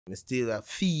Me still a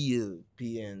feel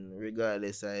pain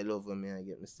regardless I love me I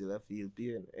get me still a feel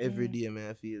pain. Every day me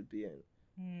I feel pain.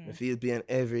 I feel pain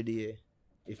every day.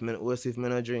 If me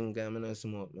not drink and me not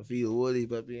smoke, I feel whole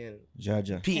heap of pain.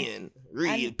 Jaja. Pain.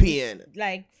 Real And, pain.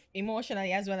 like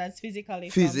emotionally as well as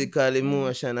physically. Physical,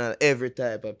 emotional, every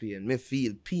type of pain. Me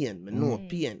feel pain. Me know Mm.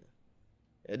 pain.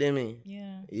 You know what I mean?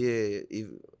 Yeah. Yeah. If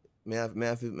me have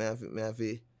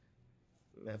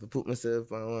to put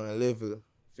myself on one level.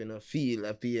 If I not feel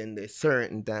a pain the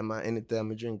certain time or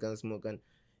anytime I drink and smoke and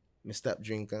me stop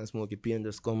drink and smoke, the pain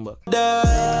just come back.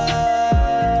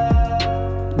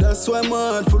 That's why my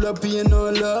heart full of pain, no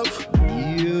love.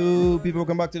 You people,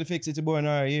 welcome back to the Fix. It's your boy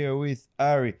Nari here with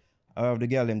Ari. I have the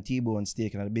girl them Teebone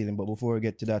steak in the building, but before we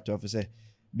get to that, I have to say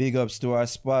big ups to our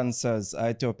sponsors,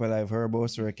 iTop Alive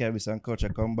Herbos, where cannabis and culture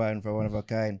combined for one of a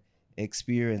kind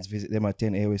experience. Visit them at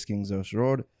 10 Airways Kings House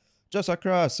Road, just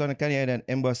across on the Canadian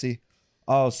Embassy.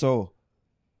 Also,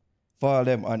 follow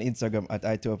them on Instagram at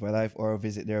iTop Alive or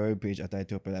visit their webpage at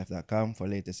itopalife.com for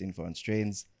latest info on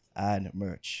strains and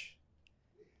merch.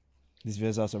 This video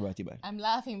is also brought to you by. I'm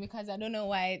laughing because I don't know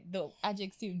why the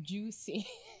adjective juicy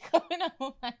coming out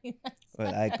of my mind.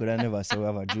 Well, I could have never said we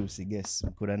have a juicy guess.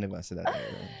 Could have never said that.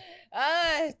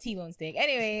 Teebone steak.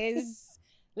 Anyways,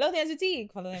 Low Times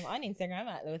Boutique. Follow them on Instagram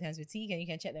at Low Times Boutique, and you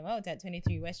can check them out at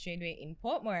 23 West Tradeway in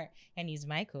Portmore and use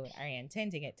my code RN10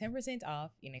 to get 10%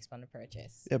 off your next bundle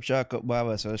purchase. Yep, Shark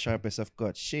Barbers for the sharpest of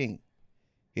cuts. Shing.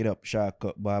 Hit up Shark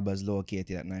Barbers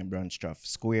located at 9 Branch Trough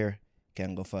Square.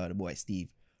 Can go for the boy Steve.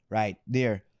 Right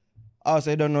there. Also,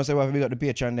 you don't know, so we got the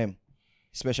Patreon them.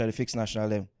 Especially Fix National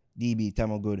them. DB,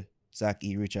 Tamagood, Zach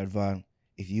E, Richard Van.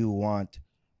 If you want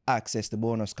access to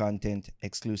bonus content,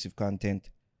 exclusive content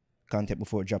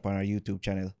before it drop on our YouTube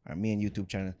channel, our main YouTube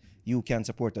channel, you can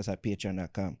support us at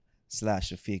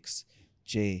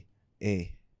patreon.com/fixja.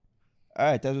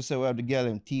 Alright, as we said, we have the girl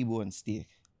in Teebone steak.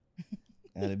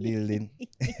 And the building.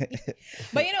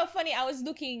 But you know, funny, I was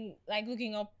looking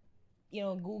up,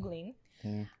 Googling.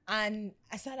 And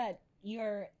I saw that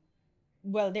there's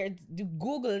the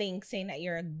Google link saying that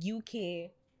you're a UK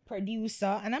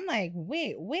producer. And I'm like,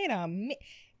 wait a minute.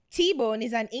 Teebone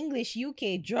is an English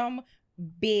UK drum,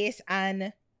 bass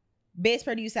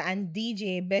producer and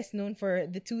DJ best known for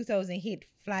the 2000 hit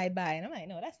Fly By. And I'm like,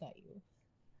 no, that's not you.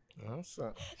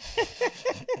 Awesome.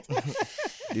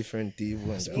 Different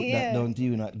Teebone. Put that down to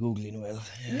you not Googling well.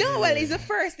 No, well, it's the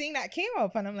first thing that came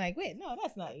up. And I'm like, wait, no,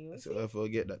 that's not you. So I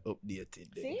forget that updated.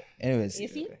 Then. See? Anyways, You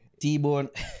see? Teebone.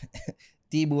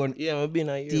 Yeah, I've been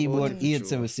a year. Teebone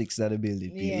 876 at the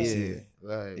building. Yeah. Yeah,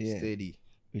 live, Yeah. steady.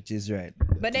 Which is right.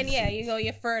 But then,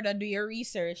 you further do your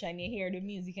research and you hear the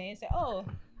music and you say, oh,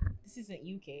 this isn't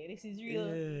UK. This is real.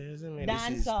 Yeah, isn't it?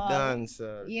 Dancehall. This is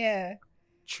dancehall. Yeah.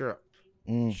 Trap.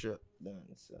 Mm. Trap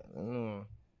dancehall. I don't know.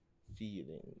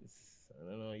 Feelings. I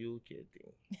don't know UK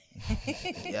thing.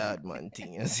 Yard man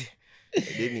thing, you see.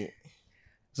 Didn't it?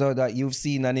 So that you've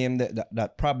seen a name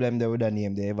that problem there with a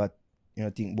name they ever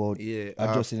think about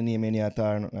adjusting the name any at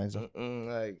all or nothing like that.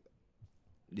 Like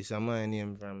this is my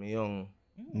name from young.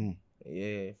 Mm.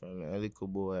 Yeah, from a little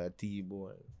boy, a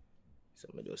Teebone. So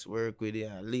I just work with it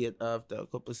and late after a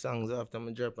couple songs after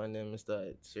I drop and then I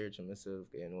start searching myself,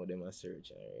 you know them I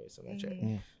search and so I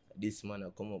try. This man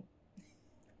I come up.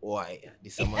 Why?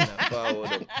 This man I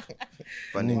forward up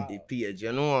on the page,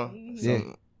 you know.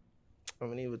 So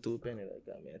I'm even 2 penny like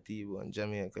that. Me a Teebone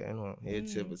Jamaica, you know.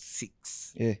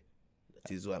 876. Yeah.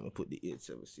 That is why I put the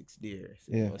 876 there.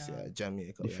 So Yeah. you know, say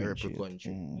Jamaica, we are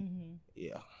country.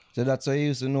 Yeah. So that's why you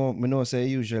used to know. Me know say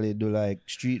you usually do like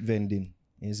street vending.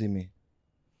 You see me?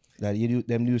 That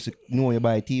them used to know you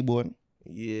buy Teebone.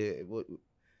 Yeah, but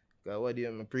what do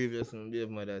you my previous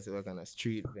mother say what kind of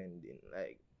street vending?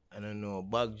 Like I don't know,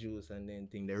 bag juice and then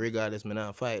thing. The regardless me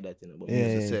not fight that, but me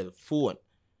used to sell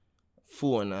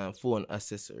phone and phone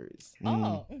accessories.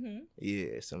 Oh.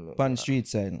 Yeah, some Pan street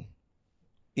side.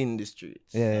 in the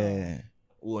streets. Yeah.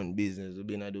 Own business. We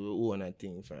been do own a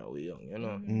thing from we young, you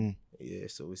know. Yeah,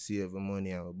 so we save the money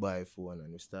and we buy phone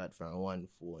and we start from one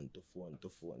phone to phone to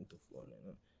phone to phone, you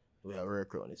know. We are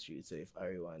work around the street, so if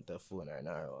Ari want a phone or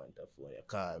Nara want a phone, you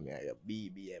call me or your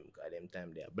BBM, because them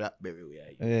time they are Blackberry we are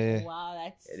using. Yeah. Wow,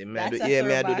 that's Me a do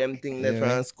throwback. them thing there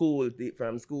from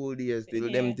school days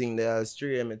till them thing they are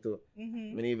stray me too.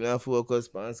 Me even a focus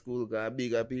on school because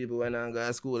bigger people when I go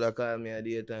to school I call me at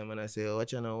daytime and I say,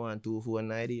 what you know want 2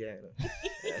 phone idea? You know?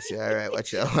 I say, alright,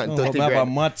 what you want 30 have a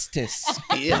grand? maths test.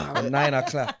 Yeah. At 9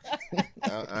 o'clock.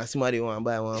 And somebody want to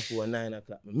buy one phone 9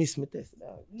 o'clock. I miss my test.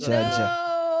 Dog.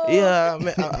 Jaja. Yeah,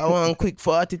 I want quick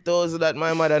 40,000 that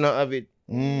my mother not have it.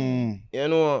 You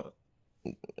know,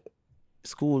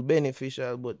 school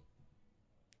beneficial, but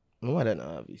more than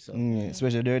happy, so.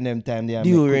 Especially during them time they have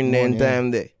During them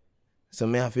time there. So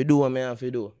me have to do what me have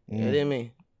to do. You know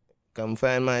me? Come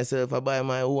find myself, I buy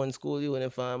my own school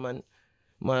uniform and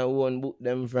my own book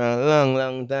them for a long,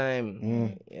 long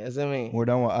time. You see me? More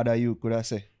than what other you could have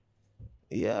said.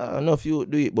 Yeah, enough you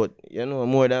do it, but you know,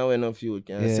 more than what enough you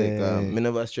can say. Cause me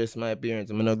never stress my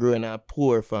parents. Me not grow in a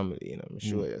poor family, you know. I'm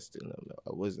sure you still know.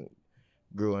 I wasn't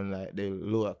growing like the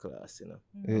lower class, you know.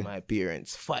 And my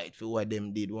parents fight for what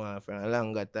them did want for a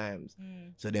longer times.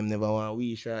 So them never want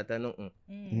we short or nothing.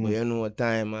 But you know,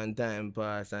 time and time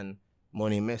pass and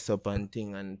money mess up and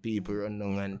thing and people run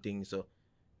down and things. So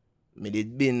me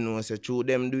did been know so through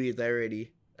them do it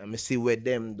already. And me see what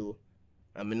them do.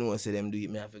 And me know say them do it,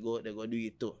 me have to go out there go do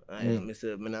it too. And me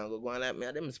say, me not go on like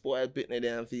me, them spoiled pitney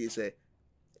there and feel say,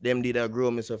 them did a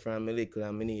grow me so from me little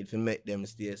and me need to make them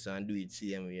stay so and do it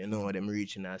same way. You know, them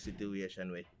reaching a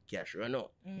situation where cash run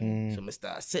out. So me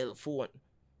start sell phone.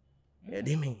 You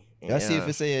know me? You see if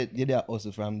you say you did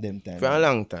hustle from them time. For a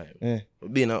long time. Yeah. We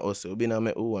been a hustle, we been a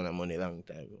make own money long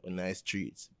time on nice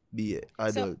streets. Be an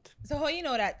adult. So how you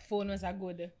know that phone was a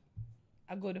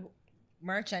good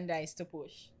merchandise to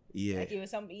push? Yeah. Like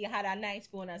you had a nice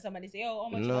phone and somebody say, oh, how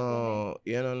much that phone? No,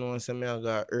 you don't know, say me I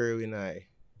got Irwin eye.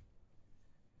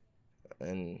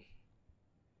 And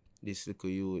this little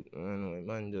youth, I don't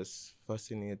know, man just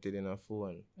fascinated in a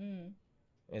phone.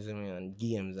 You see me, and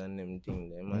games and them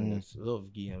things. Man just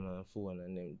love game and phone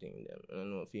and them things. I don't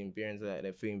know, film parents like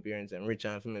that, film parents, I'm rich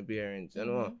and for my parents, you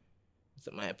know.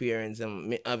 So my parents,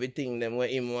 me everything them what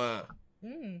him want.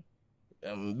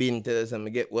 I'm being tell us I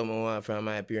get what I want from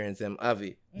my parents, them have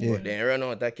it. But then run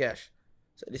out of cash.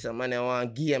 So this a man I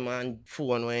want game and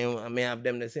phone when I may have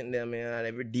them the sitting there, and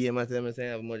every day I tell me say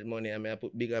I have much money, I may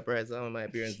put bigger price on my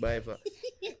parents buy for.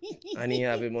 And he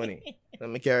have the money.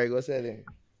 So I carry go sell him.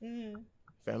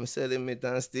 From selling me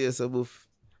and stay so buff.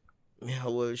 Me I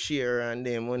will share and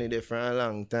them money there for a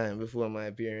long time before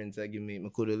my parents I give me. I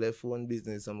could have left phone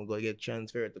business, so I go get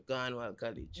transferred to Cornwall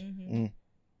College.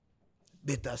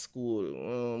 Better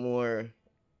school, more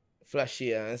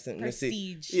flashy and something.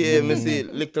 Prestige. Me see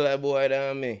little boy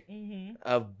than me.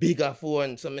 Have bigger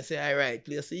phone. So I say, alright,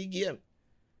 play see game.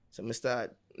 So I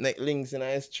start make links in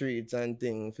the streets and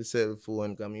things for cell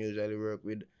phone. Cause I usually work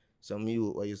with some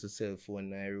youth who used to sell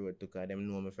phone in the road because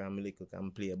them know me from little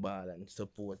can play ball and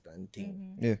support and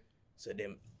things. Yeah. So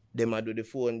them I do the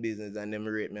phone business and them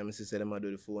rate me. I say them I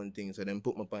do the phone thing. So them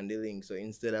put me on the link. So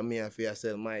instead of me I feel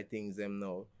sell my things them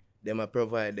now, them I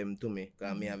provide them to me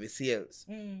because me have the sales.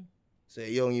 So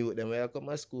young youth, them when I come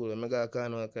to school, and I got a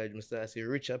Cornwall College, I start see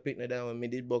Richard Pitney down when me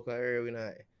did book a Irwin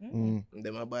eye. And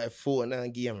them I buy phone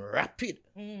and game rapid.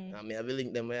 And me have a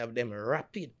link them, I have them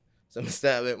rapid. So I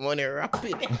start with money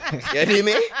rapid. You hear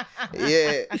me?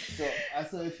 Yeah. So I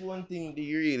saw if one thing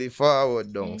they really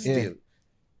forward down still.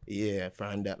 Yeah,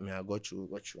 from that me I go through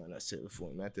on a cell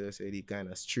phone. I tell you say they kind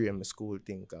of stray my school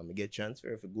thing because I get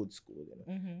transfer for good school, you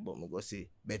know. But I go see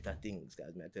better things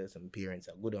because I tell some parents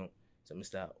are good on. So I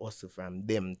start hustle from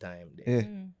them time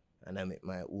then. And I make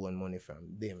my own money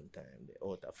from them time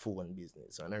out of phone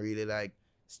business. So I really like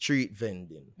street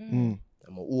vending. I'm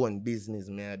my own business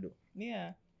me I do.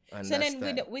 Yeah. And so then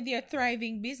with your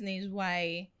thriving business,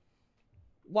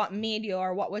 what made you,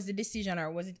 or what was the decision,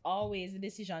 or was it always the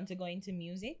decision to go into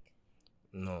music?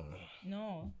 No.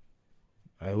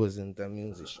 I wasn't a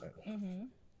musician.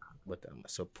 But I'm a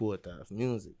supporter of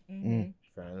music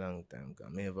for a long time.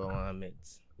 Because I never want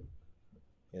meds.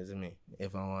 You see me?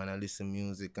 If I want to listen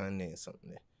music and then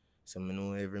something. So I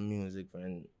know every music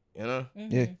friend, you know?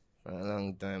 Yeah. For a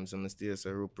long time. So I stay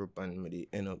so rope and me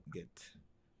end up get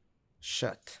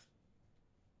shot.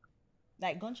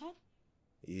 Like gunshot?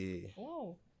 Yeah.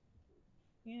 Whoa.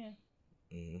 Yeah.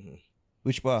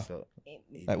 Which part? So,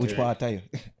 like which part are you?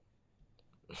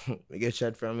 I get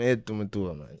shot from head to my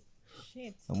toe, man.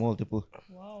 Shit. Multiple.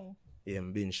 Wow. Yeah,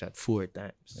 I'm been shot 4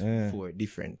 times. 4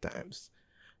 different times.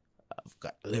 I've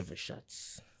got liver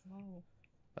shots. Wow.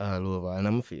 All over and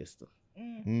I'm face too.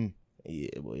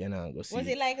 Yeah, but you know, go see. Was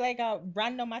it like a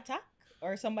random attack?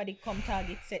 Or somebody come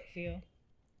target set for you?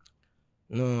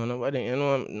 No, nobody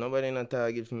in a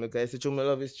target for me because I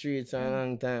love the streets for a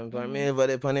long time. For me, ever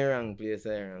they on the wrong place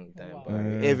at the wrong time.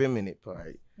 Wow. Every minute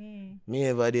party. Me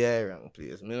ever there wrong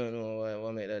place. Me don't know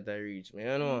what make that reach me,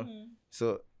 you know.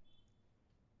 So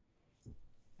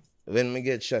when me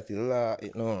get shot,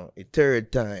 the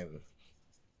third time.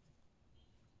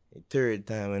 The third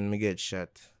time when me get shot.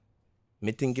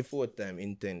 Me think the 4th time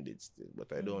intended still,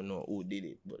 but I don't know who did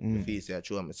it. But the face I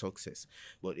show my success.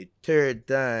 But the 3rd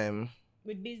time.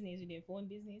 With business, with your phone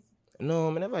business? No,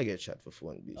 I never get shot for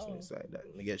phone business like that.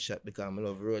 I get shot because I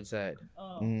love roadside.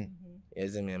 You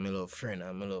see me? I love friend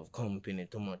and I love company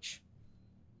too much.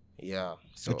 Yeah.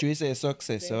 So But you say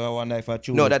success, so I wonder if I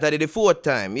choose. no, that I did the 4th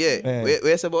time, yeah.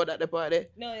 Where's about that the party?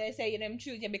 No, they say you them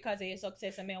choose you because of your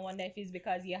success. I mean, I wonder if it's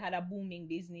because you had a booming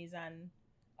business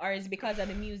or it's because of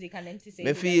the music and them to say.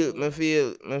 Me feel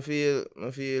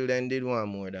then did one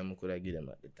more than I could have given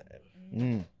them at the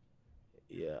time.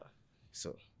 Yeah.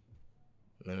 So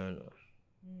I don't know.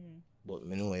 But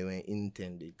I know I went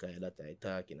intended because that I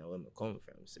talking and where I come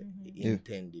from. So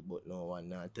intended, but no one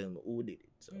now tell me who did it.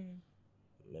 So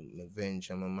my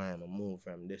venture, my mind, I move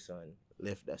from this one,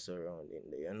 left that surrounding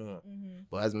there, you know.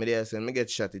 But as me there say, I get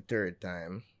shot the 3rd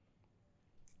time.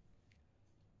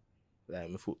 Like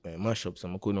my foot mash up,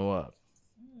 so I couldn't walk.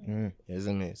 You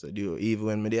see me? So even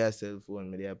when I there cell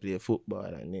phone, I there play football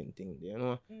and then thing, you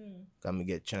know. Because I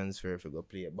get transfer if I go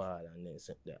play ball and then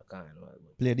sit there carnival.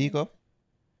 Play D cup?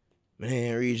 I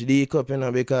didn't reach D cup, you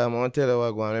know, because I'm going to tell you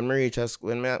what going on.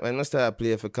 When I start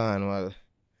play for carnival,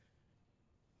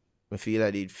 I feel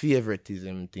like the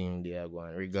favoritism thing they are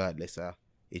going regardless of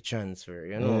a transfer,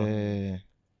 you know.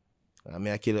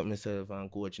 I kill up myself and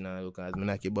coach now because I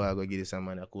knock your ball, go give this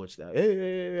man a coach that.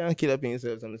 Hey, and kill up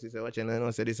himself. Some say, watch, I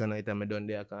know, say this night I'm done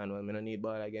there, can't I don't need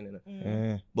ball again, you know.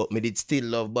 But me did still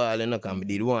love ball, you know, because I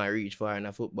did want to reach far in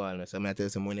the football, you know. So I tell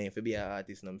someone if you be an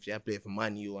artist, you know, if you play for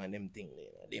Man U and them things, you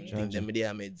know. Them things, them they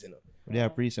are meds, you know. They are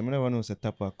priest. I never know say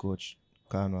Tapa coach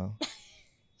Carnival.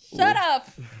 Shut up,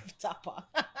 Tapa.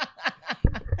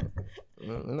 I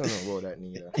don't know about that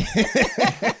neither.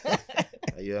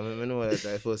 Yeah, I know that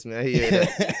I first me I hear that.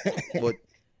 But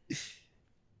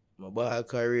my ball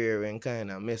career went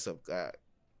kind of mess up.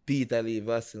 Peter Lee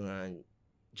Vassell and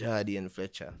Jardine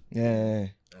Fletcher. Yeah.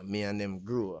 And me and them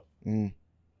grew up.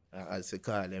 As I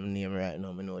call them name right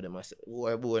now, I know them. I say,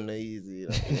 boy, no easy. You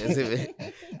know?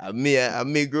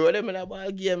 and me grow them in a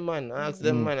ball game, man. I ask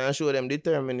them, man, and show them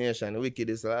determination. Wicked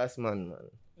is last man.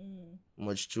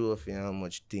 Much trophy and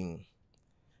much thing.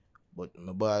 But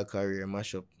my ball career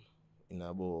mash up in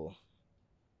about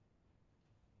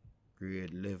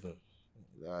grade 11.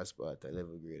 Last part of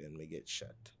 11th grade and me get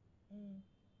shot.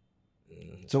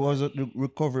 So what was the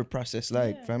recovery process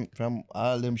like from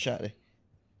all them shot?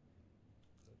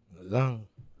 Long.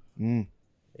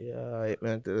 Yeah, I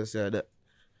meant to say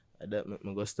that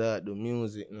me go start do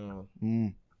music now.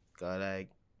 Cause like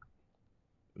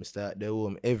I start the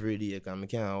home every day because I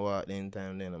can't walk the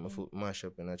time then and my foot mash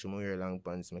up and I wear long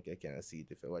pants make I can't see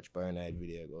it. If I watch Paranoid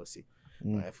video I go see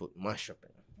my foot mash up.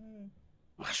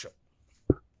 Mash up.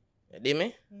 You dig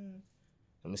me?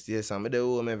 I'm still some of the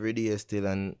home every day still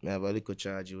and I have a little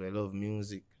charge you. I love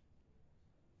music.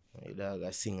 My dog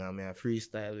I sing and I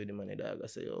freestyle with him and the dog I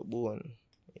say, yo, Bone,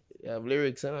 you have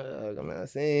lyrics and dog I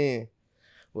say,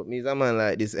 but me as a man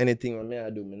like this, anything I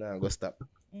do, me not go stop.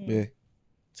 Yeah.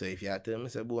 So if you tell me,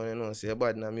 say, Bone, you know, say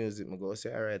about na music, I go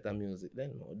say, alright, a music,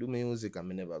 then I do music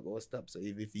and I never go stop. So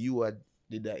if you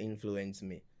did that influence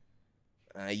me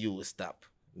and you stop,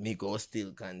 me go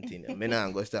still continue. Me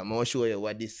not go stop. I'll show you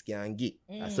what this can get.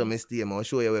 So me stay, I'll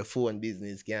show you what phone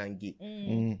business can get.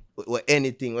 What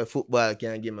anything, what football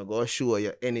can get, I go show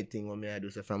you anything what I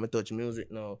do. So from I touch music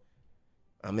now,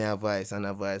 I have voice and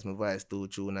a voice, my voice to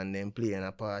tune and then play in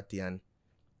a party and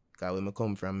because when I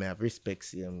come from, I have respect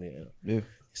for me, you know. Yeah.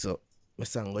 So my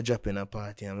song go drop in a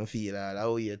party and I feel all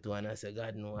how you to and I say,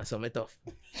 God no, I saw me tough.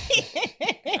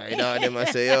 I know them I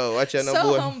say, yo, watch your no So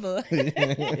boy. humble.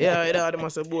 Yeah, I know them I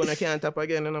say, Bone, I can't tap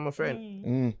again, and I'm a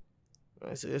friend.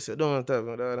 I say, don't tap.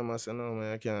 Them I say, no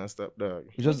man, I can't stop, dog.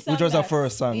 Which was the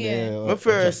first song? Yeah. My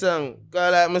first song,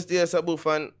 cause like I stay as a buff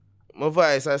and my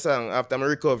voice I sang after my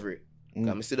recovery. Cause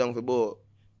I sit down for about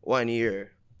 1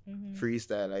 year,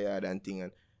 freestyle a yard and thing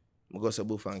and I go to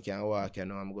buff and can't walk, you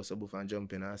know, I go to buff and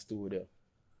jump in a studio.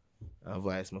 And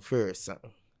voice my first song.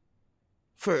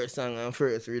 First song and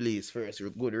first release, first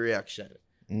good reaction.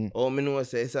 Oh, me know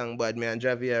say song bad, me and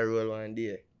Javier roll one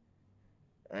day.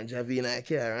 And Javier in a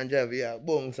car, and Javier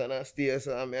bounce on a stairs,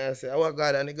 so I say, oh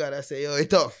God, and the God I say, yo, it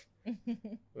tough.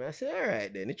 I say,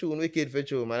 alright then, the tune wicked for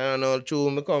tune, man. I don't know the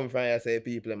tune me come from, I say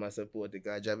people I support it,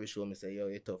 because Javier show me say, yo,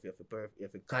 it tough, you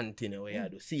have to continue what you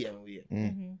do, see him way.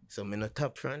 So me no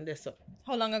top from this up.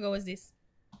 How long ago was this?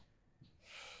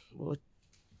 About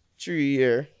 3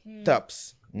 years,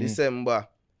 tops. December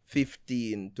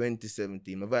 15,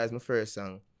 2017. My voice my first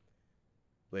song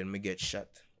when me get shot.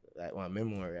 Like one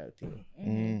memorial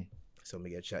thing. So me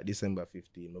get shot December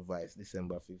 15. My voice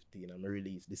December 15. And my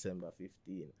release December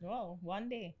 15. Wow, 1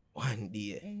 day. 1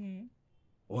 day.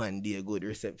 1 day good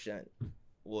reception.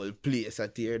 Whole place I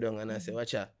tear down and I say,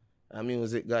 watch out.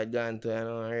 music got gone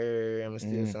to, I'm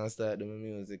still start doing my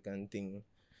music and thing.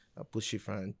 I push it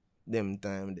from them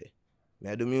time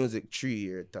there. I do music 3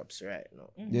 year tops right now.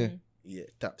 Yeah. Yeah,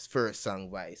 tops. First song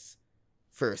voice.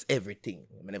 First everything.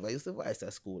 I never used to voice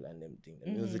at school and them thing. The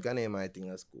music and my thing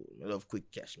at school. I love quick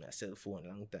cash. I sell phone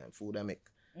long time. Food I make.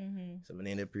 So I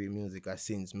name the pre-music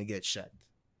since me get shot.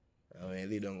 I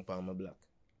lay down upon my block.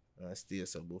 And I stay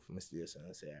so both my stay so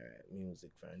and say, alright,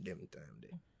 music from them time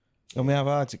there. So I have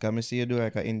asked you, because I see you do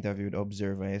like an interview with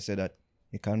Observer, and you said that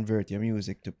you convert your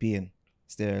music to pain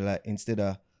instead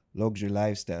of luxury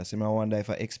lifestyle. So I wonder if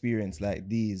an experience like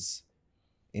these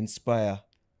inspire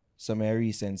some of your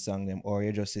recent song them, or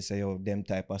you just say, yo, them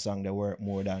type of song that work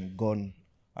more than gun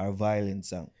or violent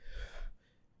song.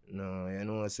 No, you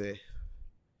know what I say?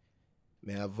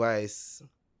 My voice,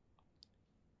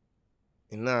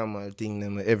 a normal thing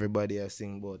that everybody has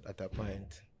sing about at a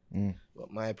point.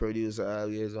 But my producer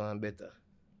always want better.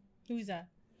 Who's that?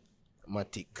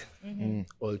 Matic.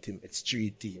 Ultimate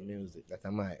street team music. That's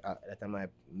my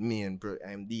main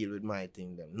I'm deal with my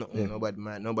thing them.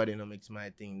 Nobody no makes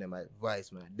my thing them. My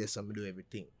voice, man. That's how I do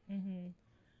everything.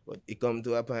 But it come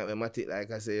to a point where Matic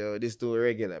like I say, yo, this too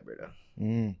regular, brother.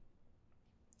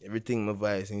 Everything my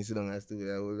voice and you sit down and do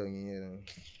that whole long you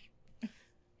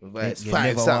my voice You 5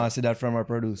 never songs. want to see that from a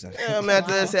producer. Yeah, I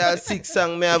tell you say I 6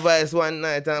 songs, my voice one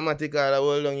night and Matic all the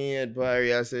whole long in head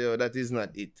party. I say, yo, that is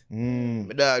not it.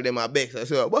 My dog them a bex. I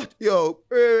say, but yo,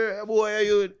 boy,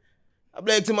 you I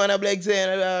beg to man, I beg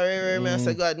saying, I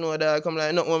say, God no dog, come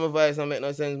like nothing with my voice don't make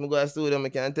no sense. I go to the studio, I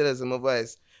can't tell us my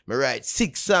voice. I write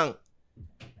 6 songs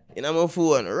in my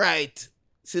phone, right?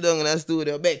 Sit down in the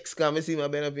studio, Bex, come and see my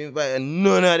benefit and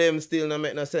none of them still don't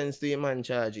make no sense to you, man,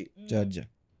 charge it. Judge.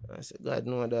 I said, God,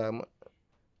 no, dog,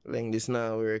 Leng, this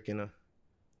not work, you know.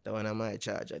 That one of my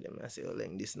charge of them. I say, oh,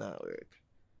 Leng, this not work.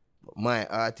 But my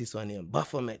artist one name,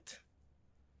 Baphomet.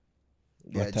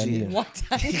 What a name. What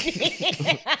a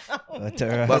name.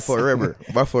 Buffalo Rebel.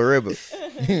 Buffalo Rebel.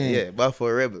 Yeah,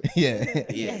 Buffalo Rebel. Yeah.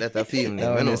 Yeah, that's a film That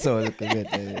name, I one know. is so look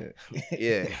good.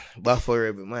 Yeah, Buffalo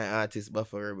Rebel. My artist,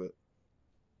 Buffalo Rebel.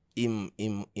 Him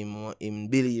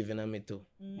believe in me too.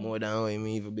 More than how him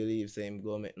even believe, say him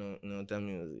go make no time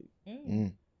music.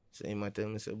 So he might tell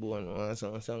me, say, boy, I want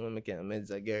song when I can't meds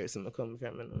a garrison. I come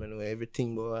from, I know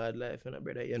everything about hard life, and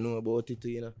brother, you know about it too,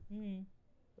 you know.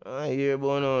 I hear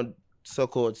about no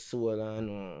suck out soul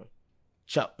and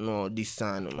chop no this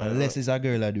and Unless it's a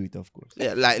girl that do it, of course.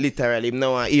 yeah, like literally, him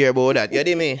no want hear about that, you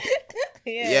hear me?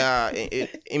 Yeah,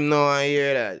 him no want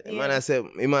hear that. Yeah. Man, I say,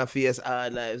 he might face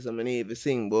hard life, so I need to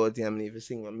sing about it, I need to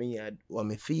sing what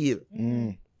me feel.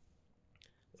 I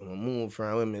move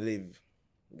from where me live.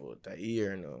 About a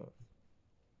year now.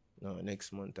 No,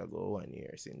 next month I go 1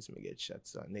 year since me get shot.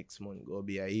 So next month go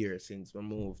be a year since we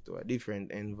move to a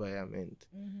different environment.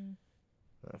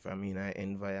 From in an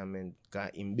environment,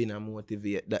 cause him been a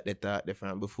motivate that they thought they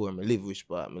from before me live which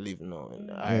part me live now.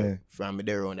 And from me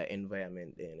there around the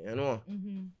environment then, you know?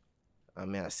 And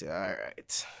me I say,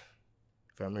 alright.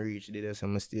 From me reach there,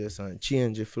 so I still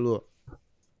change the flow.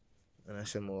 And I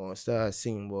said, I start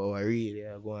singing, but I really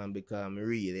go on because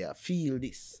I feel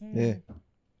this. Yeah.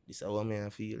 This is what I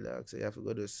feel like. So you have to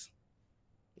go just,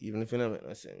 even if it don't make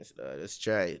no sense, just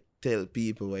try tell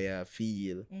people what you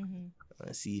feel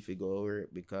and see if it go work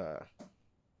because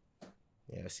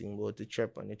I sing about the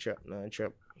trap and the trap, not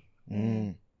trap.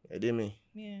 You hear me?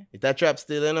 Yeah. It's a trap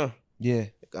still, you know? Yeah.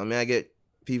 Because I get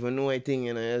people know a thing,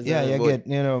 you know? Yeah, you get,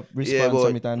 response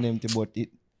from it and them to but it.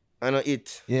 I know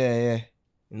it. Yeah.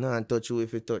 No, touch you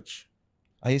if you touch.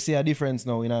 I see a difference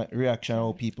now in a reaction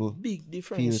how people Big feel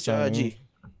difference, something. Chargy.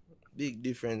 Big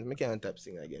difference. I can't tap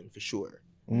sing again, for sure.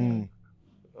 I'm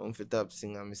for tap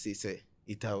sing and I see say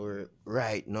it our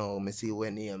right now. I see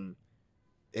when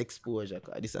exposure,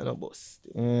 cause this is no boss.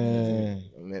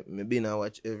 Me been and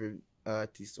watch every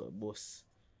artist or boss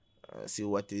and see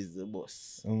what is the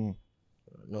boss.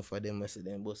 Enough of them I say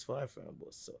them boss far from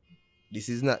boss. So this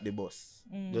is not the boss.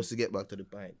 Just to get back to the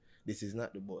point. This is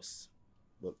not the boss.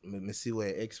 But me see where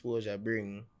exposure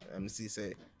bring and me see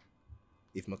say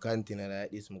if I continue like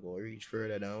this, I go reach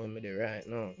further than when me there right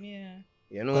now. Yeah.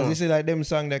 You know? Because you see like them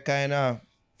song that kind of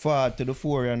fall to the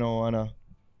fore,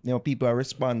 and people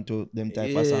respond to them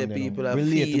type of song. People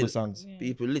Relatable feel. songs. Yeah.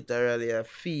 People literally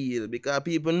feel because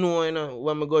people know,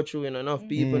 what I go through, enough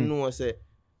people know say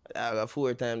I got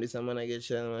 4 times this man I get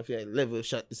shot, I feel like level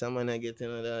shot this man I get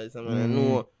this man I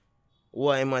know.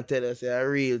 Why am I tell you say a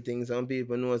real thing? Some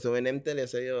people know. So when them tell you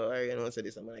say, yo, I know say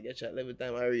this man I get shot every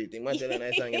time I real thing. I tell you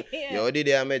nice song. Yo, did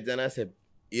they meds and I said,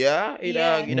 yeah,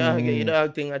 it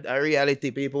dog thing at a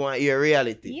reality. People want to hear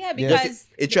reality. Yeah, because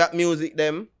It trap music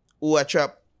them who a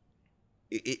trap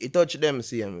it touch them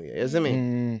same way. You see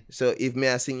me? So if me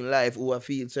I sing live, who I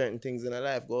feel certain things in a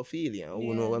life, go feel it. And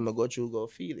who know when I go through, go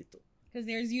feel it too. Because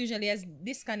there's usually a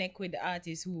disconnect with the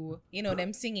artists who, you know,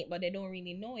 them sing it, but they don't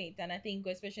really know it. And I think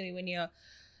especially when you're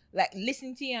like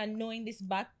listening to you and knowing this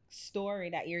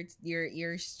backstory that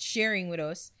you're sharing with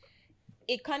us,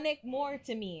 it connect more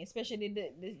to me, especially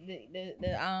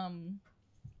the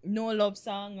No Love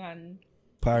song and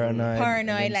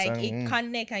Paranoid, like song, it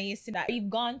connect, and you see that you've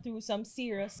gone through some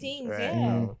serious things, Right.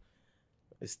 yeah.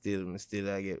 I still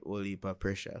I get whole heap of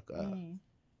pressure. Cause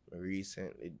I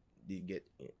recently did get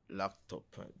locked up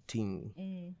and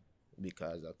thing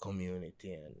because of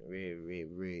community and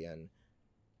Ray and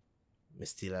I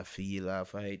still I feel I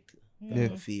fight. I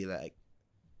feel like,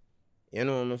 you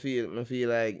know, I feel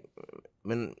like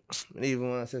I even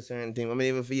want to say certain things. I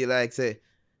even feel like say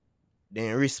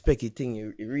then respect it thing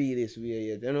you read this way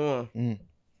yet, you know. When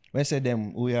I say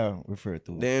them, who you are referred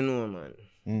to? They know,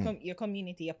 man. Your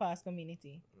community, your past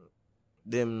community.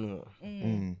 Them know.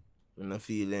 When I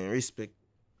feel then respect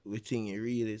with thing you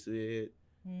read this way yet.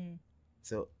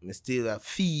 So I still I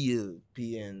feel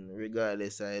pain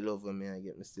regardless I love me I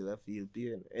get, I still I feel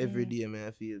pain. Every day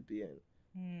I feel pain.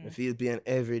 I feel pain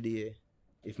every day.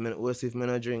 If I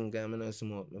not drink and I not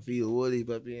smoke, I feel whole heap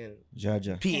of pain.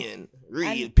 Jaja. Pain.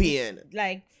 Real And pain.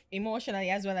 like emotionally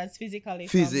as well as physically.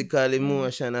 Physical,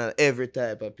 emotional, every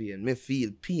type of pain. Me feel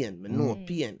pain. Me know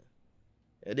pain.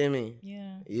 You know what I mean?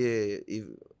 Yeah. Yeah. If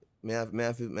me have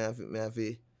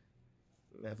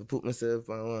to put myself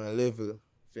on one level.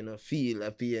 If you not feel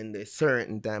a pain the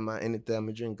certain time or anytime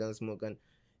I drink and smoke and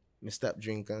me stop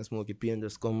drink and smoke, the pain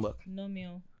just come back. No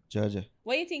meal. Jaja.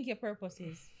 What do you think your purpose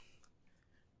is?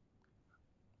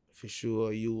 For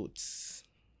sure, youths.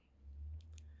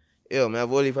 Yo, I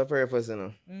have only for purpose, you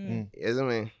know. You see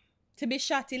me? To be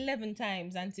shot 11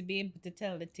 times and to be able to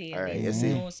tell the tale, Alright, you there's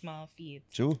see. no small feat.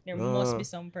 True. There must be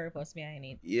some purpose behind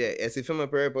it. Yeah, as if my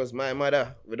purpose, my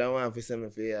mother would have want to say me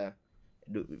for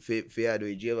do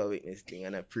a Jehovah Witness thing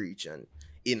and I preach and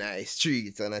in the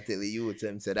streets and I tell the youth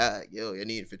them said yo, you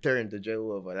need to turn to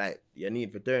Jehovah, like you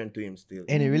need to turn to him still.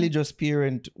 Any religious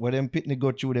parent, when them pitney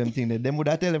go through them thing, them would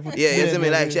have tell them. Yeah, you see me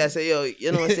like she say, yo,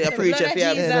 you know, say a preacher if you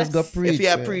have let's go preach.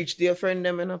 if you preach to your friend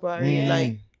them in a party,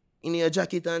 like in your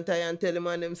jacket and tie and tell them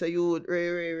and them say you would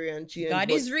ray and change. God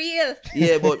is real.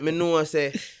 Yeah, but me know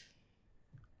say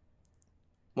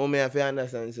mommy have to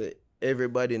understand say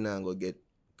everybody now go get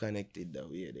connected that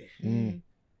way there.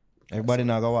 Everybody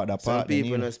now go walk that Some part.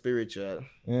 people not spiritual.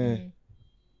 Mm.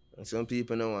 And some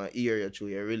people don't want to hear you through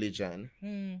your religion.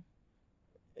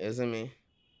 You see me?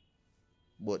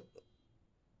 But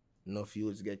enough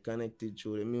youths get connected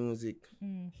through the music.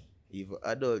 Even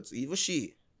adults, even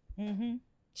she.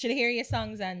 She'll hear your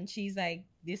songs and she's like,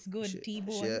 this good,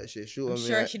 Teebone. She show I'm me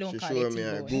sure she don't call it me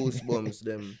her Teebone. goosebumps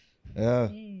them. Yeah.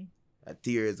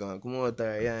 Tears on come out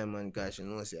her yeah man cause she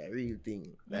knows it's a real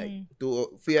thing. Like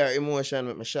to fear emotion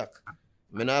with my shock.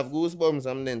 I have goosebumps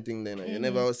I'm then thing then. You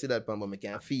never see that pan but I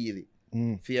can feel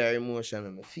it. Fear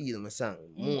emotion I feel my song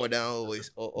more than how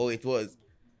it was.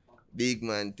 Big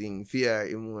man thing, fear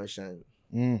emotion.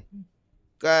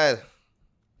 Kyle.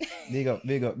 Big up.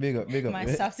 My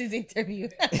Saucy's interview.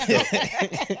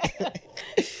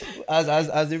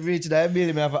 As we reach that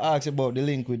ability, I have to ask you about the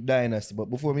link with Dynasty. But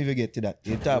before we even get to that,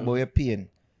 you talk about your pain.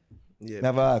 Yeah. I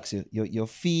have to ask you, you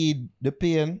feed the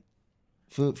pain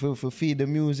for feed the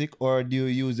music, or do you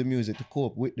use the music to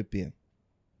cope with the pain?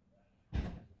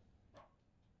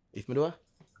 If me do what?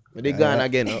 Me they gone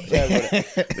again. No?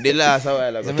 Me they last a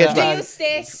while ago. So Do you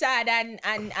stay sad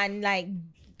and like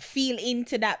feel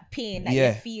into that pain that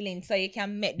you're feeling so you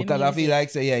can make the Because music? I feel like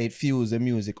say it fuels the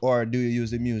music, or do you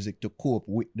use the music to cope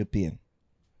with the pain?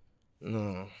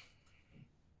 No.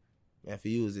 You have to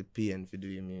use the pain for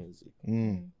doing music.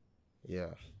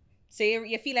 Yeah. So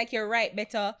you feel like you write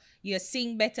better, you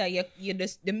sing better, you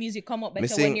just the music come up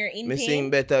better when you're in me pain. sing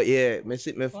better, yeah. Me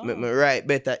write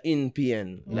better in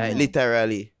pain. Like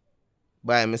literally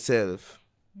by myself.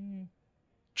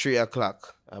 3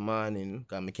 o'clock a morning,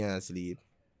 because I can't sleep.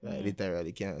 Like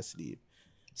literally can't sleep.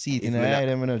 See it in the eye,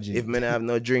 them energy. If I have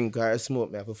no drink or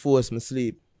smoke, I have to force me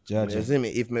sleep. Judge. You see me?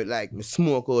 If me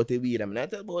smoke out the weed, I'm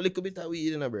not talking about a little bit of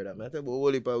weed in a brother. I'm not talking about a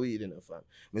whole heap of weed in a fam.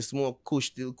 Me smoke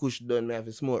kush till kush done. I have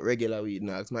to smoke regular weed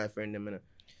now. Ask my friend them.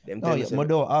 Them No, I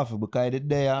don't have it because the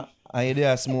day I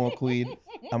there smoke weed.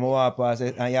 I'm a walk past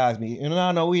it and you ask me, you don't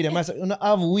have no weed? I say, you don't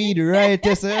have weed, right?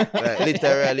 Yes, sir? Like,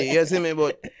 literally, you see me?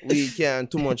 But weed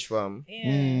can't too much from.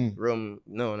 Yeah. Rum,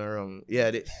 no rum. Yeah,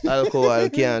 the alcohol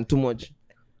can't too much.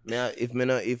 If me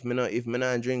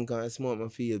not drink and smoke, I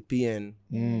feel pain.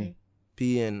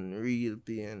 Pain, real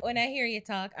pain. When I hear you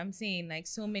talk, I'm saying like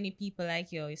so many people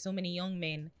like you, so many young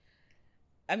men.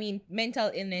 I mean,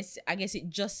 mental illness, I guess it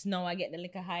just now I get the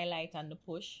little highlight and the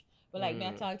push. But like me,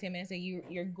 I talk to him and say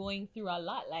you're going through a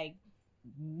lot, like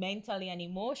mentally and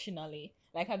emotionally.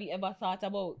 Like, have you ever thought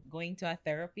about going to a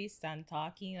therapist and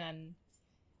talking and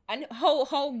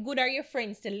how good are your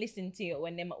friends to listen to you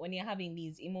when you're having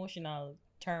these emotional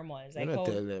turmoils? I Like, don't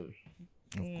tell them.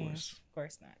 Of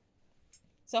course not.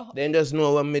 So Then just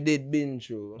know what me did been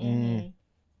through. mhm,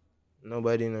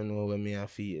 Nobody don't know what me I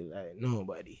feel like.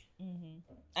 Nobody.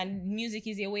 and music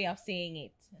is your way of saying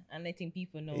it and letting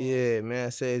people know. Yeah, me I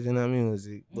say it in the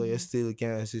music, but you still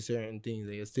can't see certain things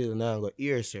and you still not gonna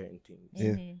hear certain things.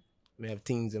 Yeah. Me have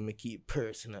things that me keep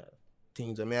personal.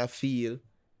 Things that me I feel,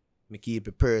 me keep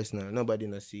it personal. Nobody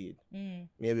no see it.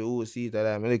 Maybe who see it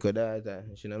that my little daughter,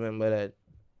 she don't remember that.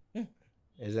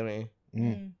 You see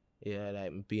me? Yeah,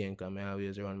 like my pain because I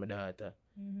always around my daughter.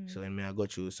 So when I go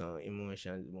through some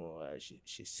emotions more,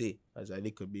 she see. As a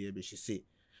little baby, she see.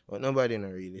 But nobody no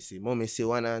really see. Mommy see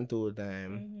 1 and 2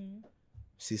 times.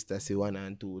 Sister see 1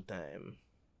 and 2 times.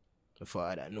 My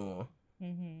father know.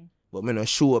 But me no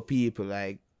show people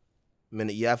like,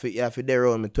 you have to there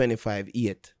around me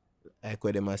 25-8. Like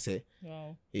what them a say.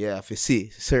 Wow. You have to see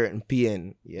certain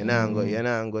pain. You not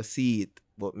go see it.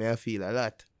 But me I feel a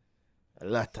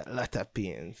lot of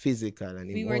pain, physical and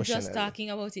emotional. We were just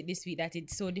talking about it this week that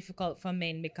it's so difficult for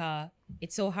men because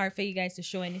it's so hard for you guys to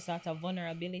show any sort of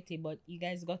vulnerability, but you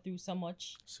guys go through so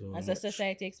much. A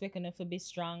society expecting you to be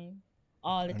strong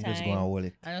all the And time. just go and hold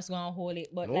it. And just go and hold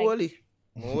it. But No like,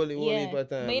 holy. yeah. But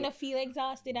But you don't feel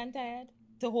exhausted and tired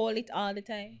to hold it all the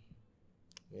time.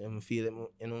 yeah, I feel it.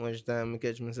 You know, much time I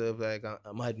catch myself like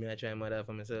I'm mad. Me I try mad out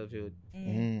for myself. You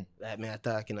like me I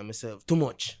talking to myself too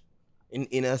much.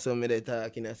 In a some me they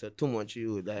talking so too much.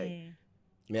 You like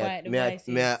me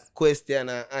I question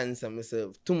and answer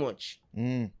myself too much.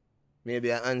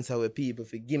 Maybe I answer where people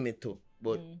forgive me to,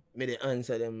 but me they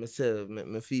answer them myself.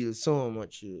 Me feel so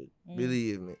much. You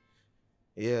believe me.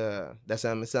 Yeah, that's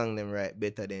why I sang them right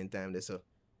better than time. So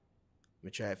I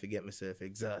try to get myself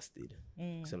exhausted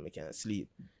so I can't sleep.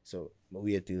 So I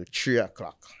wait till 3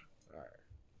 o'clock or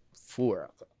 4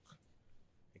 o'clock.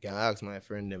 I can ask my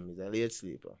friend them, is a late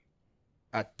sleeper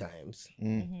at times.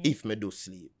 If me do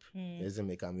sleep. You see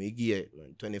me, because me gear,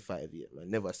 man, 25 years, man,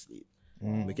 never sleep.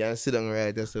 We can sit down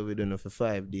right there so we don't know for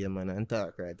 5 days, man, and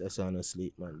talk right there so I don't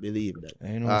sleep, man. Believe that.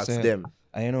 Ask them.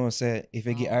 I know, say, if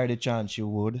you give her the chance, you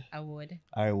would. I would.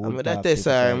 I would. I'm that test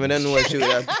her. I don't know what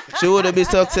she would be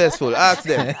successful. Ask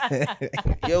them.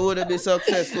 You would be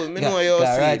successful. Me know you'll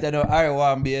see. Right, I know I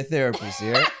want to be a therapist,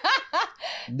 yeah?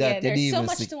 There's so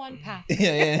much to unpack.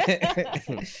 Yeah.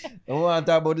 I want to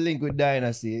talk about the link with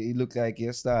Dynasty. It look like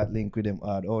you start link with them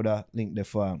hard. How that link the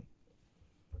farm?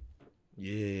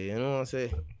 Yeah, you know what I'm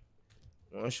saying?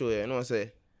 I want to show you, you know what I'm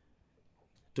saying?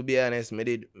 To be honest,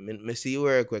 me see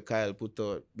work where Kyle put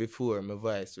out before my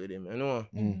voice with him, you know?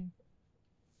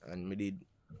 And me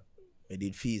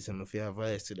did fees and I have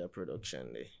voice to that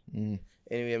production there.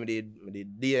 Anyway, me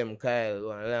did DM Kyle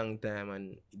one long time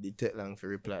and it did take long for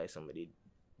reply, so I did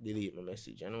delete my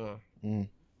message, you know?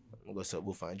 I go so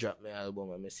boof and drop my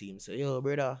album and I see him say, yo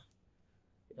brother,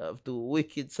 you have 2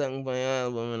 wicked songs for your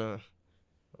album, you know?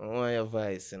 I want your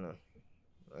voice, you know?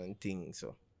 And things,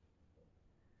 so.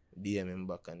 DM him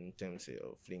back and tell him say,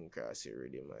 oh, fling cross you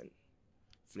ready, man.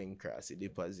 Fling cross you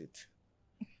deposit.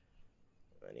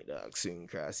 And the dog swing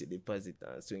cross you deposit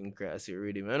and swing cross you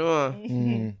ready,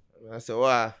 man. I say,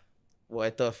 wow, boy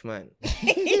tough, man.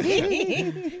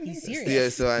 He's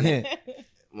serious. Still, so,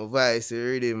 my voice, you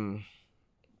rhythm.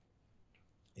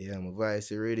 Yeah, my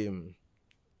voice, you rhythm.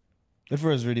 The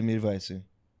first reading me advice, yeah?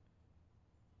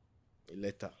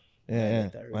 Letter. Yeah.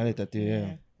 My letter to you,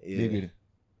 yeah. Big with it.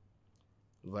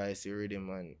 Voice, you rhythm,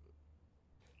 man.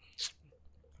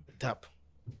 Tap.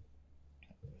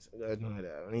 So I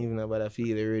don't even know about I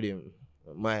feel the rhythm.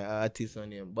 My artist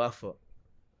on him, Buffer.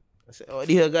 I said, oh,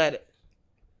 dear God.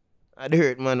 I'd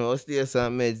hurt, man. I was still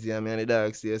some meds, and the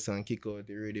dog still some kick out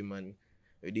the rhythm, man.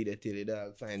 We did it till the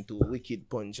dog find 2 wicked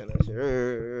punch, and I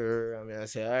said, I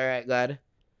said, all right, God.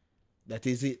 That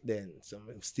is it then. So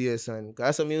I'm still son.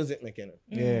 Because some music making.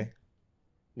 Yeah.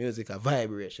 Music a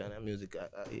vibration. And music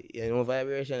you know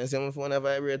vibration. You see my phone a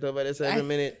vibrate over this every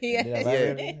minute. Yeah.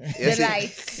 The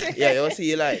lights. Yeah, you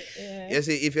see light. Yeah. You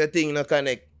see if your thing not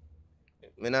connect,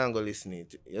 me not go listen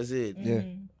it. You see it? Yeah.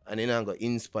 And it not go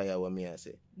inspire what me I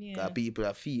say. Because people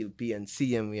a feel pain,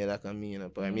 see them way like me, you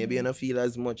know. Maybe you don't feel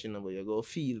as much, you know, but you go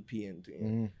feel pain too. You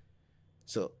know?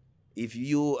 So if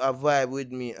you a vibe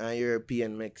with me and your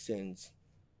pain makes sense,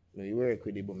 You work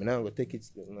with it, but I'm not gonna take it.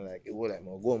 Like it was like I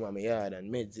go on my yard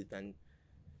and meds it and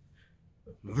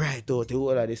write out the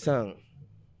whole of the song.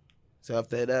 So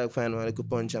after the dog find one little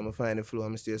punch and I find the flow,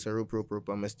 I'm stay so rope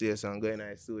and I stay so and go in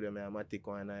the studio, I take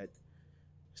one night,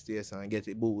 stay so and get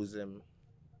the booze them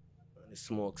and the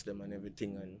smokes them and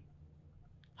everything and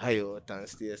high out and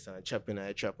stay so and chop in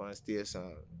the trap and stay so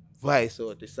and voice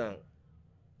out the song.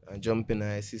 And jump in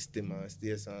the system and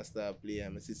stay so and start playing.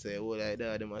 And I say, oh like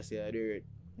that, them I say I do it.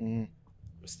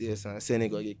 I stay so and send it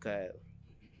go get Kyle.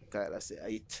 Kyle I say I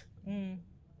eat.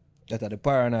 That are the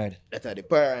paranoid.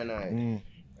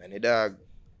 And the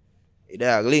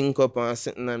dog link up and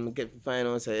something and me get to find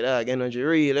out say dog energy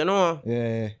real, you know?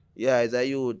 Yeah. Yeah, it's a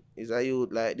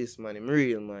youth like this man, him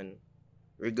real man.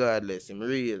 Regardless, him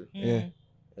real. Yeah.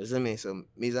 You see me? So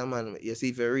me as a man, you see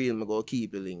if you're real, me go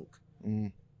keep your link.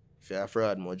 If you're a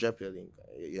fraud, more drop your link.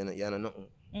 You know nothing.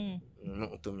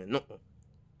 Nothing to me, nothing.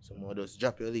 So more just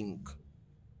drop your link.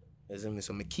 You see me?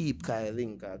 So me keep Kyle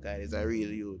link, because Kyle is a real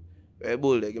youth. Hey,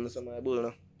 bull there, give me some of my bull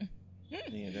now.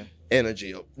 Yeah.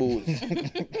 Energy up, bull.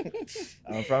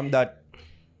 And from that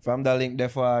link,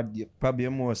 therefore, probably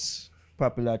your most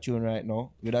popular tune right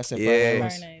now. With that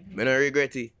Yes. I don't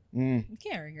regret it. You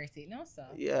can't regret it, no, sir.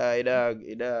 Yeah, it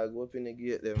dog, open the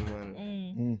gate them,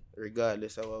 man.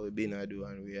 Regardless of what we been a do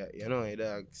and we are, you know, it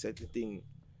dog, set the thing.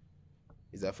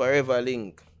 It's a forever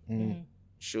link.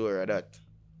 Sure of that.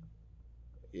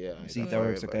 Yeah. See, that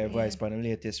works like a voice for the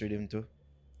latest rhythm too.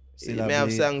 Still may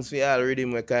have songs for all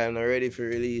rhythm we I'm not ready for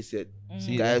release yet.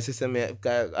 Because sister me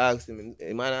asked him,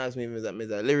 the man asked me if I'm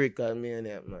a lyrical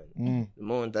maniac, man. The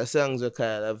amount of songs we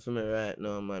Kyle have for me right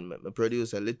now, man. My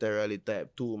producer literally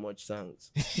type too much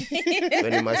songs.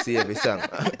 When he must see every song.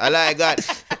 I like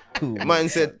that. Man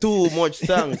said too much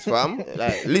songs, fam.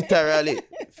 Like literally.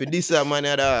 For this man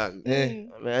a dog.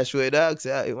 I show a dog,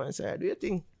 say, you want to say, do you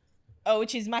think? Oh,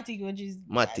 which is Matic,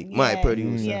 my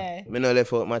producer. Yeah. Me no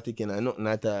left out Matic and nothing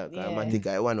at all. Matic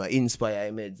I want to inspire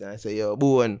him and I say, yo,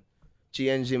 Bone,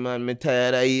 change him, man. Me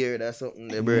tired of hear that something,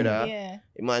 the brother. Yeah.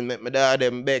 The man make my dad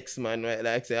them Bex, man. Right?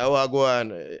 Like say, I want to go on.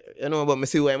 You know, but me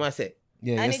see what I say.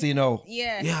 Yeah, and you see now.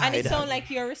 Yeah. And it sounds like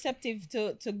you're receptive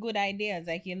to good ideas.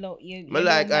 Like you like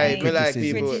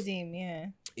people. Criticism, yeah.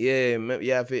 Yeah, me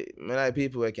like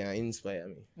people who can inspire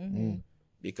me.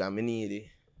 Because me need it.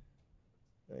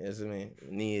 You see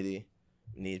me?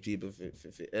 Need people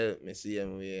to help me see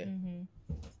them way.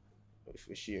 If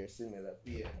we share similar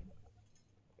pain.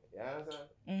 You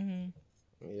understand?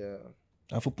 Yeah.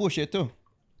 And for push it too.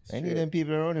 I need them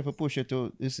people around you for push it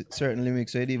to this certain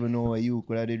limits so you even know where you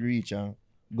could have reach and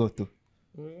go to.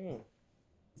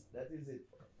 That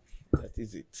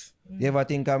is it. You ever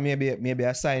think of maybe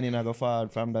a signing I go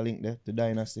forward from the link there to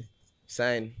Dynasty?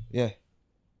 Sign? Yeah.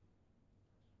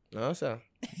 No, sir.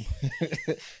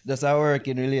 Just a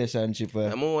working relationship.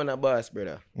 I'm on a boss,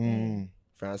 brother.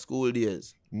 From school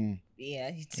days. Yeah,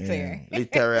 it's clear.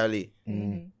 Literally.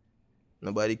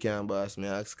 Nobody can boss me.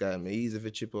 Ask Sky. Me easy for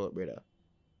chip out, brother.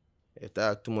 If you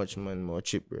talk too much, man, more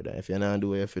chip, brother. If you not do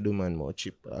what you have to do, man, more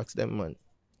chip. Ask them, man.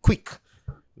 Quick.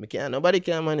 Nobody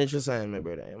can manage to sign me,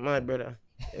 brother. You mad, brother?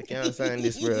 You can't sign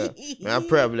this, brother. I have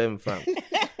problem, fam.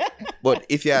 But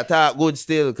if you talk good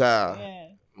still, car.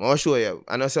 I'll show you.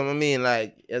 I know some I mean,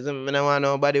 like, I don't want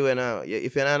nobody when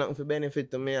if you're not nothing for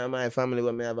benefit to me and my family,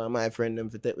 when me have my friend,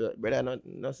 them for take, brother,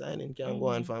 no signing can go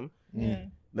on, fam.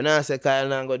 But now I say Kyle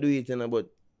not go do it, you know, but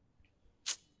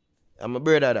I'm a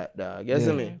brother that, dog. You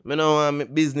see me? I don't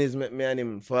want business make me and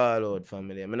him fall out,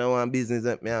 family. I don't want business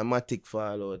make me and Matic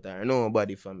fall out or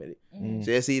nobody, family. So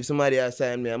you see, if somebody has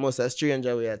signed me, I must a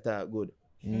stranger way I talk good.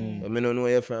 But I don't know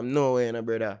you from nowhere, you know,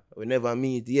 brother. We never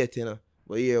meet yet, you know.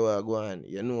 But here we go on,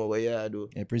 you know what you do.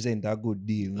 You present a good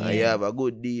deal. And you have a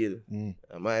good deal. And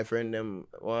my friend them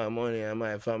want money and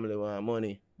my family want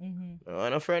money. I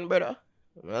want a friend, brother.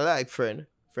 I like friend.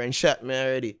 Friend shot me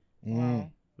already. I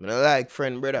like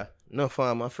friend, brother. No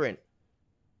for my friend.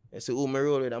 You see who me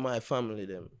roll with are my family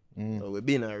them. So we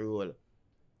been a roll.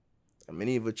 I mean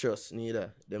even trust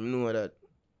neither. Them know that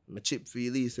my chip for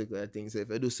release I think. So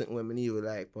if I do something when I need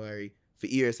like party. For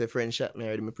years, a friend shot me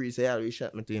already. My priest say, already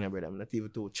shot me to you, brother. I'm not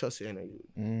even too trust you, you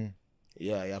know.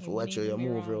 Yeah, you have to watch how you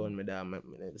move around me, damn.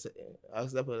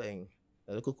 Ask that like,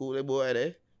 look a cool boy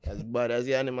there. As bad as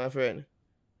Yanni, my friend.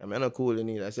 I'm not cool in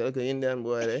it. I said, look at Indian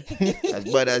boy there. As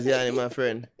bad as Yanni, my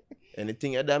friend.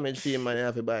 Anything you damage for him, man, you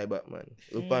have to buy back, man.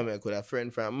 Look for me, I could have a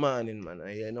friend from morning, man.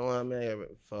 And you know what I mean? I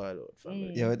fall out from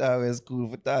it. Yeah, it's always cool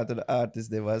for talk to the artists,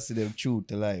 they will see them true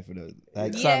to life. You know?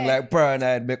 Like Yeah. song like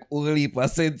Paranoid make all heap of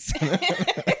sense.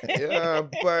 Yeah,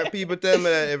 people tell me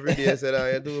that every day. I said, oh,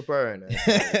 you do paranoid.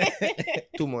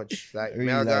 Too much. Like,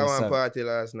 me, I Real got life one song. party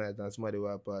last night and somebody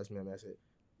walked past me and I said,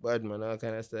 bad man, all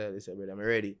kind of style. They said, brother, I'm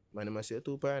ready. Man, they must say, you're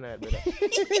too paranoid, brother.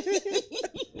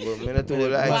 But me not too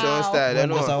like some style, you Man,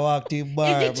 just a know. walk to your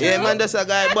bar. Is it bro. Yeah, man, that's a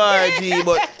guy bar, G,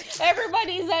 but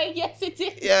Everybody's like, yes, it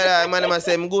is. yeah, man, I must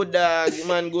say, I'm good dog,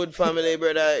 man, good family,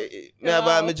 brother. Me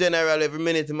about me general every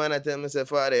minute, man, I tell myself,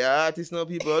 father, you're artist, no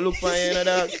people look for you, you know,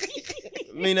 dog.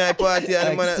 Me not party, and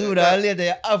Like man, sooner or later,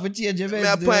 you have to change your me a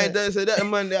meds, point dude. and say that the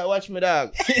man there watch me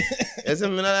dog. You see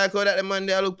me not like how that the man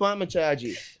there look for me charge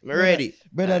it. Me ready.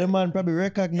 Brother, the man probably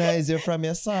recognize you from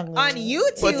your song. On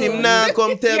YouTube. But him now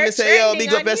come tell You're me say yo trending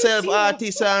big up on yourself YouTube.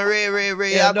 artist and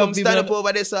Ray. Yeah, I no come stand up people-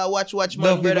 over there so watch No man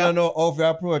people brother. don't know how to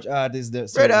approach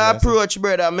artists. Brother approach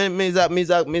brother. Me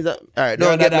alright,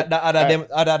 No, don't get me.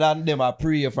 other than them, I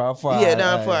pray from afar. Yeah,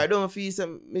 down far. Don't feel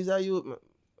some me a you.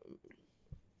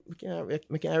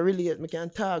 Me can relate, me can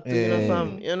talk to you know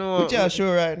fam. You know. Which are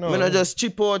sure right now. Me not just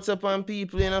chip out upon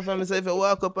people, you know, fam. So if you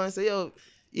walk up and say, yo,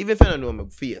 even if you don't know my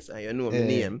face and you know my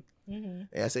name, and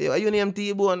I say, yo, are you name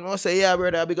Teebone? I say, yeah,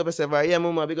 brother, big up yourself. Or, yeah,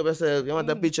 mama, big up yourself. You want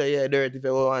a picture? Yeah, dirt. If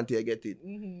you want to, you get it.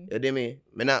 You do me?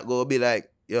 Me not go be like,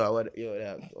 yo, dog,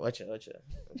 watch it.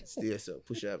 Stay so,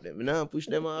 push up them. Me not push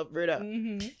them off, brother.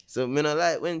 So me not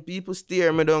like when people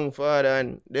steer me down farther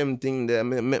and them thing there,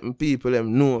 me people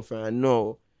them know for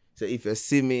now. So if you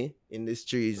see me in the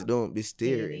streets, don't be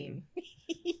staring.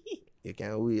 You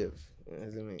can wave. You know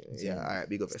what I mean? Yeah, alright,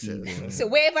 big up yourself. So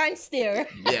wave and stare.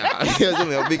 Yeah, you know what I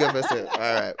mean? Big up yourself.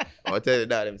 Alright. I'll tell you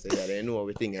that them say that they know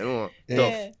everything, you know. Yeah.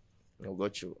 Tough. I'll go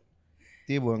through.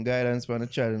 Teebone guidance from the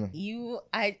channel.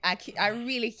 I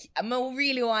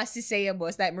really want to say your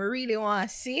boss. Like, I really want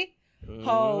to see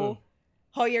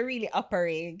how you really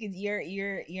operate. Because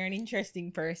you're an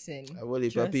interesting person. I will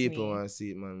if Trust people me. want to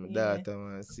see it, man. My Yeah. daughter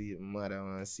want to see it, my mother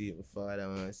want to see it, my father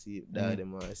want to see it, daddy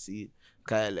want to see it,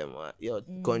 Kyle them want,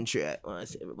 country want to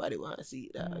see it, everybody want to see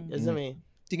it, dog. You see me?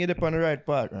 Think you're on the right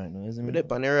part right now, isn't Me it?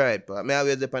 dey on the right part. Me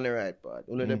always dey on the right part.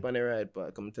 When dey on the right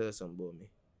part, come tell you something about me.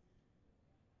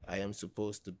 I am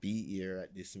supposed to be here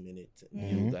at this minute.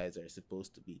 You guys are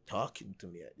supposed to be talking to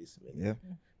me at this minute.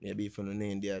 Yeah. Maybe if you know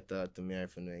in there talk to me, or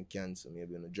if you know in cancel,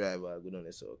 maybe on the drive or go down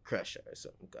there so crash or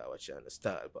something. Cause watch you on the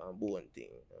stall and bone thing.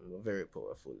 I'm a very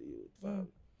powerful youth, fam.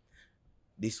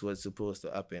 This was supposed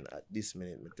to happen at this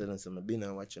minute. Me telling some I've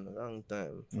been watching a long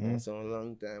time. For some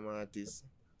long time artists.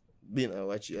 Been a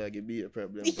watch you give be a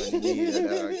problem for the media,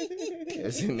 dog.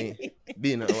 You see me?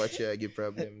 Been a watch you give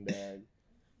problem, dog.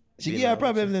 She give her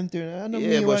problem them too. I know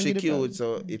me Yeah, but want she give the cute,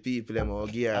 so if people them all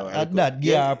give her At that,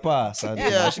 give her a pass.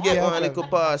 yeah, she get one little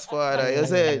pass for her. You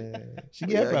said She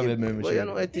get her problem, remember? but you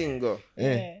know I think go.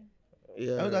 Yeah.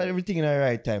 Yeah. I got everything in the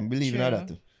right time. Believe in True. that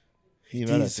too. It Believe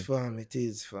in is that. fam, it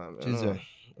is fam. It is, you know. right.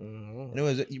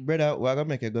 Anyways, brother, we're gonna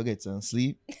make you go get some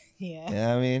sleep. Yeah. You know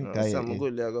what I mean? No, 'Cause some you-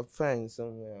 good I go find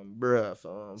somewhere and bruh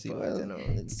for one See, part, well, you know.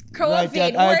 it's COVID,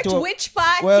 yet, which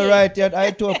party? Well, right, yet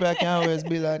Ethiopia can always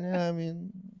be like, you know what I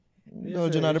mean?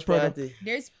 Indulge in the Which product.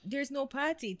 party? There's no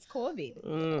party. It's COVID.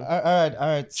 All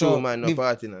right. True, So man, no give,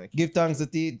 party now. give thanks to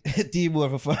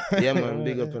Teebone for fun. Yeah, man,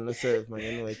 big up on yourself, man.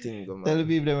 You know I think go, man. Tell the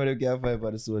people them where they can find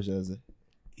for the socials.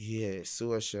 Yeah,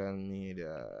 social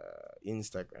media,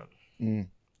 Instagram,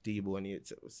 Teebone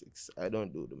 876. I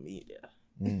don't do the media.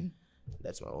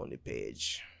 That's my only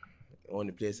page.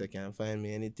 Only place I can find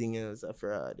me. Anything else a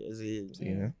fraud. You see?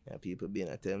 Yeah. And people being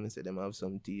a tell me say them have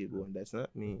some Teebone. That's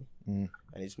not me. And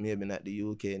it's maybe not the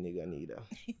UK nigga neither.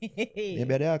 Maybe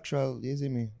the actual, you see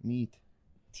me, meat.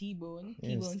 Teebone.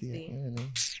 Yes, Teebone yeah, steak. you know.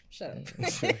 Shut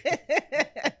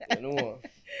up. You know what?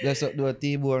 Bless up to a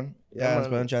Teebone. Yeah, Yeah, man.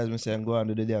 franchise me say and go and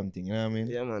do the damn thing. You know what I mean?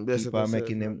 Yeah, man. Bless People up are yourself,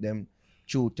 making man. them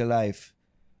true to life,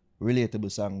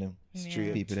 relatable song them.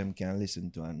 Straight. People them can listen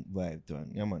to and vibe to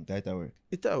and yeah man, tight work.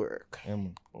 It a work. Yeah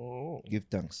man. Oh. Give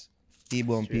thanks.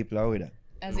 Teebone people are with that.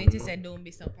 As it said, don't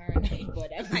be so paranoid,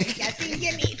 but I think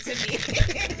you need to be.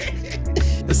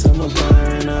 Yes, I'm a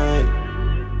paranoid.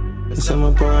 Yes, I'm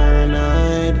a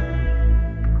paranoid.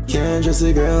 Can't trust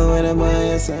a girl when I'm by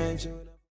your side.